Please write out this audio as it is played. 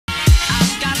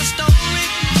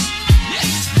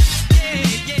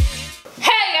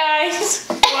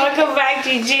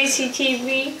watching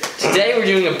JCTV. Today we're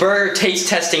doing a burger taste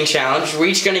testing challenge. We're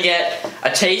each gonna get a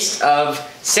taste of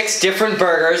 6 different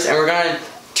burgers and we're gonna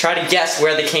try to guess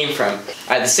where they came from.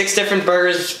 Alright, the 6 different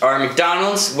burgers are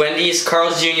McDonald's, Wendy's,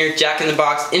 Carl's Jr., Jack in the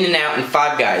Box, In-N-Out, and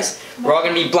Five Guys. We're all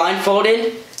gonna be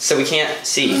blindfolded so we can't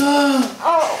see.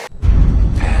 Oh.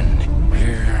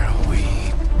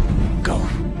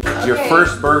 Your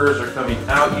first burgers are coming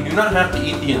out. You do not have to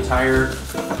eat the entire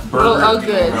burger. Oh,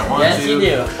 good. Yes, you do.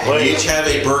 You each have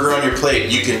a burger on your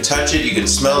plate. You can touch it, you can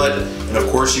smell it, and of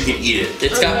course you can eat it.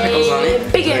 It's got pickles on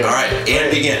it. Begin. Alright,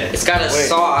 and begin. It's got a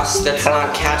sauce that's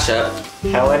not ketchup.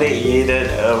 How would I eat it?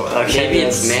 Maybe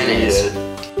it's mayonnaise.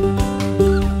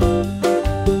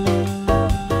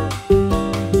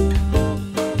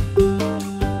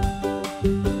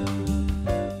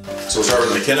 So we'll start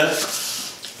with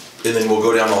Makenna, and then we'll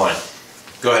go down the line.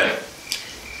 Go ahead.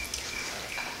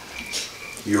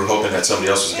 You were hoping that somebody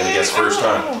else was going to guess first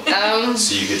time.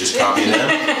 So you could just copy them.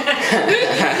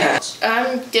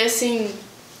 I'm guessing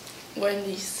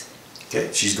Wendy's.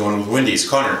 Okay, she's going with Wendy's.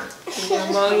 Connor.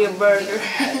 Know your burger.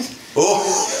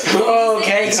 Oh!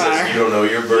 Okay, He says Connor. you don't know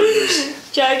your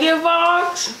burgers. Jack in the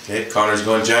Box. Okay, Connor's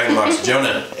going Jack in the Box.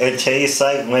 Jonah. It tastes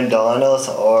like McDonald's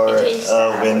or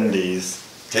Wendy's.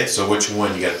 Okay, so which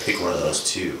one? You got to pick one of those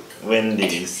two.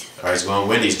 Wendy's. Alright, he's going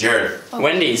Wendy's. Jared.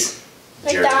 Wendy's.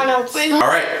 Jared. McDonald's.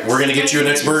 Alright, we're going to get you a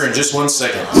next burger in just 1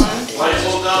 second.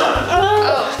 Hold on.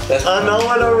 I know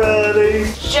it already.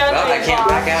 Well, I can't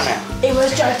back out now. It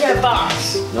was Jack in the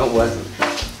Box. No, it wasn't.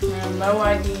 No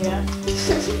idea. It's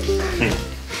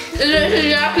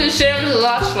exactly the same as the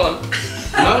last one.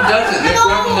 No, it doesn't. It's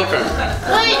something different.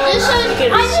 Wait, this one.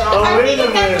 I wait a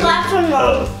think that's the minute. last one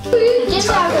wrong. Just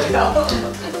Taco Bell.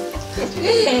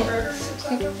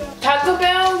 Taco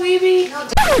Bell, maybe?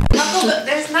 Taco Bell.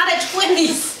 There's not a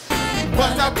Wendy's.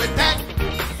 What's up with that?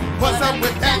 What's up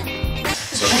with that?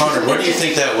 So Connor, what do you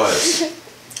think that was?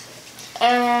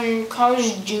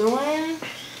 Carl's Jr.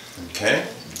 Okay.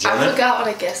 I Jonah? forgot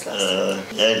what I guessed last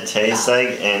time. It tastes like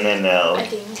In-N-Out. I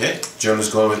think. Okay. Jonah's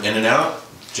going with In-N-Out.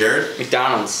 Jared?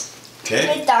 McDonald's. Okay.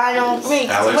 McDonald's.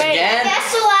 Alex? Wait. Again?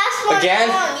 That's the last one. Again?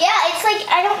 Yeah, it's like,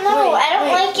 I don't know. I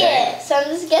don't like okay. it. So I'm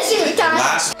just guessing McDonald's.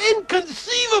 Last.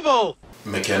 Inconceivable!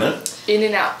 Makenna.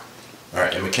 In-N-Out.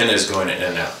 Alright, and McKenna is going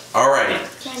In-N-Out. Alrighty.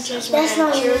 That's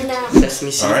not In-N-Out.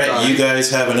 Sesame seed bun. Alright, you guys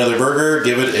have another burger.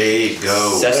 Give it a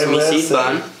go. Sesame Wait, seed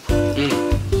bun.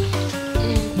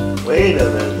 Wait a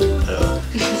minute.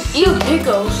 Ew,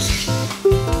 pickles.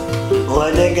 Well,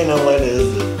 I think I know what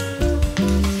is it.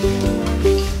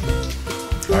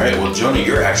 Alright, well Jonah,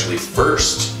 you're actually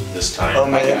first this time. Oh,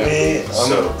 maybe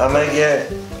So- I might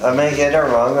get it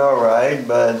wrong, alright,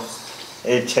 but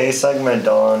it tastes like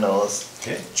McDonald's.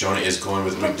 Okay, Jonah is going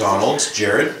with McDonald's.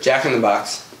 Jared? Jack in the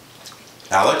Box.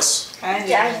 Alex?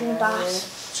 Jack in the Box.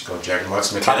 She's going Jack in the Box.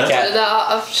 Copycat. McKenna? The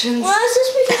options. Well, it's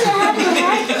just because I haven't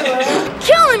had it.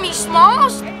 Killing me,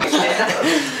 Smalls.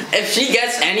 If she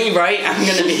gets any right, I'm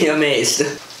gonna be amazed.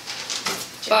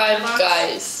 Five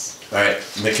Guys. Alright,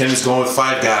 McKenna's going with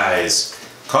Five Guys.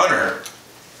 Connor?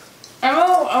 I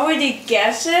already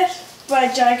guessed it,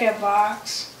 but Jack in the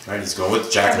Box. Alright, he's going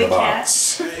with Jack in the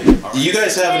Box. You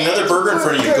guys have another burger in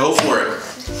front of you. Go for it.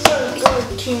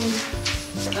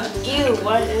 Ew,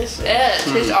 what is it? It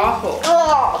tastes awful.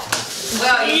 Oh,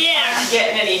 Well, you aren't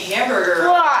getting any hamburger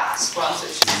what?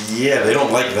 sponsorship. Yeah, they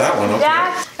don't like that one. Okay.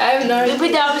 I have no idea.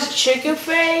 Maybe that was chicken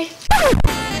fry.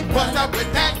 What's up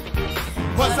with that?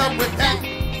 What's up with that?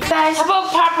 Guys, how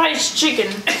about Popeye's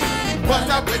chicken? What's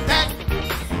up with that?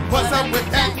 What's up with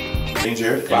that? Hey,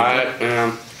 Jared.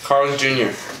 Carl's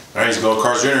Jr. Alright, he's going with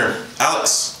Carl's Jr.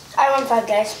 Alex? I want Five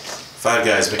Guys. Five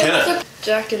Guys. McKenna?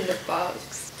 Jack in the Box.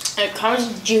 Carl's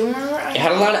Jr. It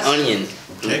had a lot of onion.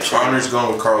 Okay, Connor's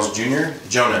going with Carl's Jr.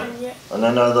 Jonah? And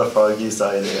another foggy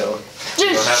side deal.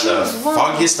 You don't have the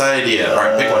foggiest idea.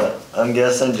 Alright, pick one. I'm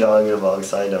guessing Jack in the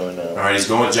Box, I don't know. Alright, he's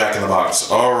going with Jack in the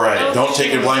Box. Alright, don't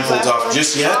take your blindfolds off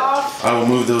just yet. I will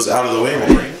move those out of the way.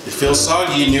 It feels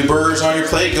soggy. New burgers on your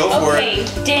plate. Go for it. Okay,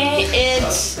 then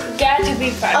it's got to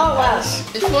be Five Oh, wow.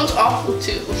 Guys. This one's awful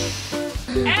too.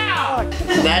 Ow!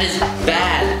 That is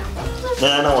bad. No,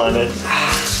 I don't want it.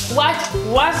 What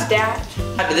was that?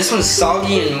 This one's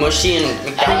soggy and mushy and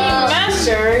McDonald's.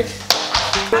 Mustard.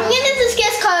 I'm gonna just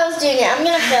guess Carl's Jr. I'm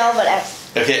gonna fail, but I.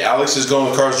 Okay, Alex is going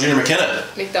with Carl's Jr. McKenna?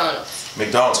 McDonald's.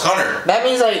 McDonald's. Connor? That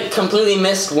means I completely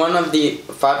missed one of the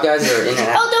Five Guys that are in and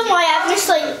out. Oh, don't worry. I've missed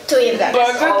like 3 of them.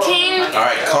 Burger King.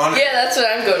 Alright, Connor. Yeah, that's what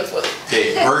I'm going for.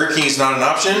 Okay, Burger King is not an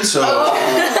option, so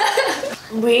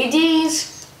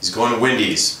Wendy's. he's going to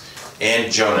Wendy's.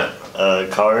 And Jonah.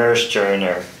 Carl's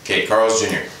Jr. Okay, Carl's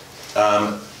Jr.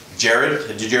 Jarod,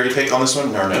 did you already pick on this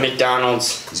one? No.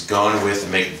 McDonald's. He's going with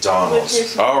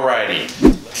McDonald's. Alrighty.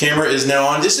 Camera is now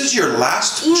on. This is your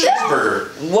last cheeseburger.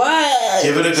 What?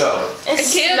 Give it a go.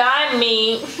 It's not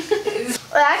me.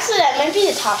 Well, actually, that might be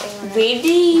the topping.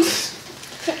 Wendy's.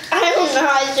 I don't know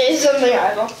how to say something.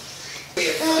 I don't.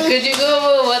 Could you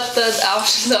go over what the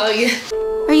options are again?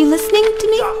 Are you listening to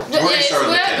me? We're gonna start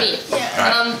with McKenna.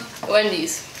 Yeah.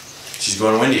 Wendy's. She's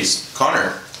going Wendy's.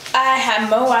 Connor. I have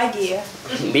no idea.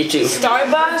 Me too.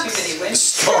 Starbucks. Too many Wendy's.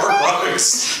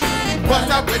 Starbucks.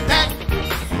 What's up with that?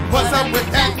 What's up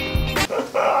with that?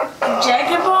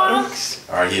 Jack in the Box.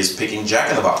 Alright, he is picking Jack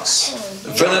in the Box.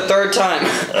 For the third time.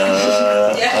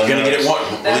 You're gonna get it one,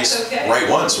 at least right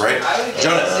once, right?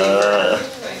 Jonah.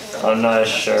 I'm not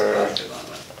sure.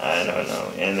 I don't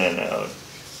know. In and out.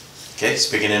 Okay, he's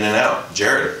picking in and out.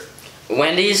 Jarod.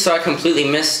 Wendy's, so I completely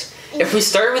missed. If we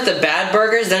started with the bad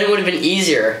burgers, then it would have been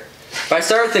easier. But I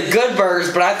started with the good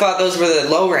burgers, but I thought those were the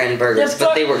lower end burgers,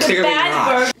 but they were clearly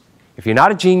not. If you're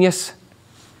not a genius,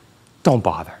 don't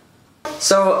bother.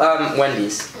 So,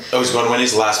 Wendy's. Oh, he's going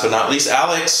Wendy's. Last but not least,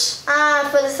 Alex.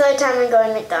 For the third time, I'm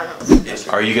going McDonald's.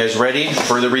 Are you guys ready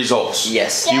for the results?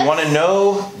 Yes. Do you want to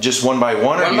know just one by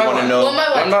one, or do you want to know One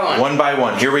by one. one by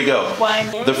one? Here we go.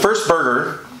 The first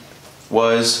burger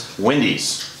was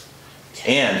Wendy's,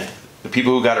 and the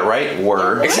people who got it right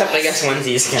were Except I guess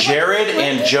Wendy's. Jarod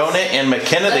and Jonah and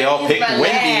McKenna. They all picked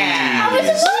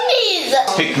Wendy's.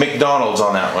 Picked McDonald's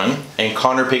on that one, and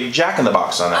Connor picked Jack in the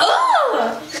Box on that.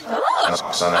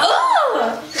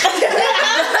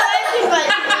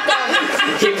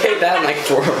 He picked that like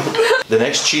 4 of them. The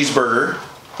next cheeseburger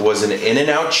was an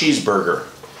In-N-Out cheeseburger.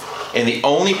 And the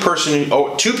only person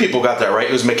who, 2 people got that right.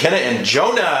 It was McKenna and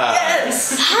Jonah.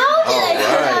 Yes. How did I pick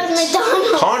out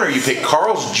McDonald's? Connor, you picked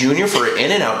Carl's Jr. for an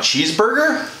In-N-Out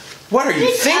cheeseburger? What are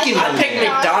you thinking? I picked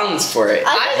McDonald's for it.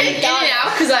 I picked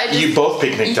In-N-Out because I just... You both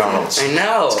picked McDonald's. I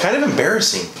know. It's kind of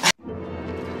embarrassing.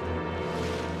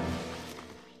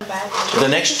 The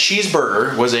next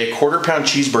cheeseburger was a quarter-pound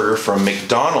cheeseburger from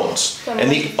McDonald's. And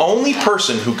the only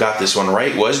person who got this one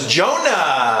right was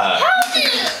Jonah.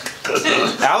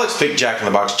 Alex picked Jack in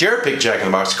the Box, Jarod picked Jack in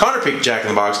the Box, Connor picked Jack in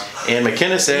the Box, and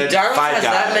McKenna said Jarod Five has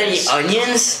Guys. that many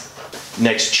onions?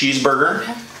 Next cheeseburger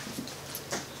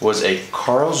was a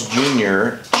Carl's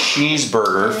Jr.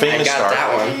 cheeseburger, famous I got star.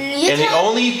 that one. And the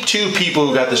only 2 people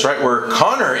who got this right were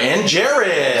Connor and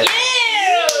Jarod.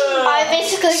 I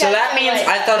basically So that means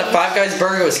I thought a Five Guys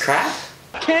burger was crap?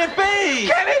 Can't be!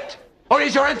 Get it? Or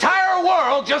is your entire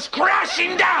world just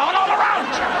crashing down all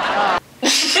around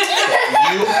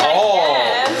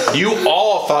You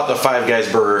all thought the Five Guys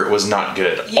burger was not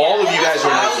good. All of you guys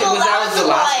were not good. That was the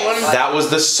last one? That was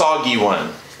the soggy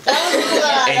one.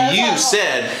 And you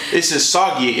said, this is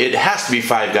soggy, it has to be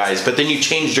Five Guys, but then you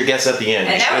changed your guess at the end.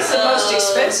 And that was the most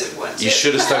expensive one, too. You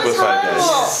should have stuck with Five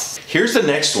Guys. Here's the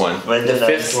next one. The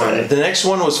fifth one. The next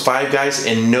one was Five Guys,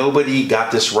 and nobody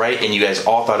got this right, and you guys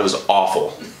all thought it was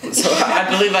awful. So I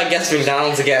believe I guessed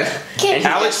McDonald's again. And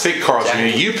Alex picked Carl's Jr.,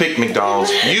 you picked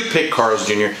McDonald's, you picked Carl's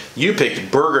Jr., you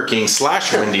picked Burger King /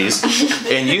 Wendy's,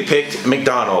 and you picked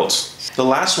McDonald's. The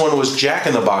last one was Jack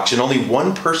in the Box, and only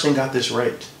one person got this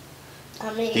right.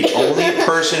 The only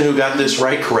person who got this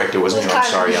right correct, it wasn't you. I'm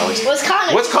sorry, Alex. Was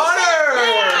Connor. What's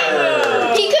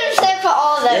Connor? He could have said for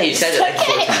all of them. Yeah, you said it like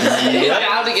 4 times.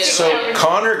 Yep. So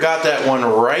Connor got that one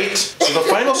right. So the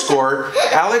final score,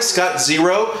 Alex got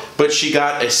 0, but she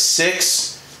got a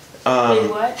 6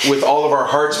 with all of our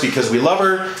hearts because we love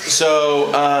her.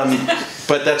 So,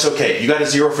 but that's okay. You got a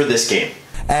 0 for this game.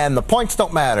 And the points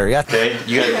don't matter, yeah? Okay,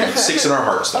 you got 6 in our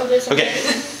hearts though. Okay,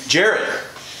 Jarod,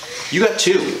 you got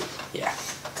 2. Yeah.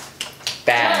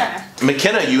 Bad.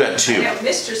 McKenna, you got 2.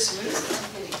 Mr. Smooth,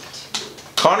 I'm getting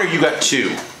 2. Connor, you got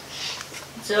 2.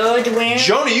 So the winner.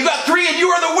 Jonah, you got 3 and you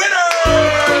are the winner!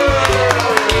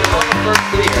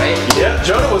 Yeah,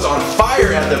 Jonah was on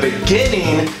fire at the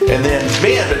beginning, and then,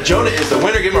 man, but Jonah is the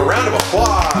winner. Give him a round of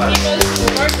applause.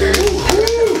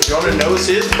 Jonah knows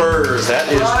his burgers.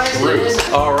 That is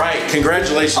true. All right,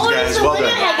 congratulations, guys. Well done.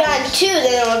 If I had gotten 2,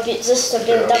 then it would be just have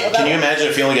been double. Can you imagine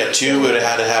if you only got 2, we would have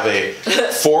had to have a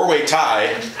 4-way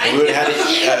tie, and we would have had to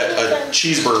eat a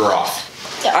cheeseburger off.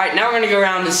 Alright, now we're going to go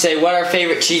around and say what our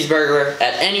favorite cheeseburger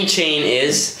at any chain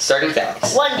is, starting with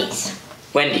Alex. Wendy's.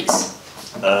 Wendy's.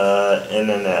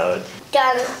 In-N-Out.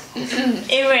 Got it.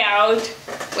 In-N-Out.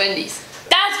 Wendy's.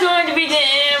 That's going to be the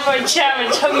end of our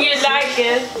challenge. Hope you like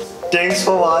it. Thanks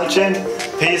for watching.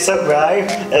 Please subscribe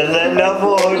and let know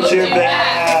what you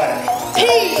back.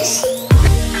 Peace.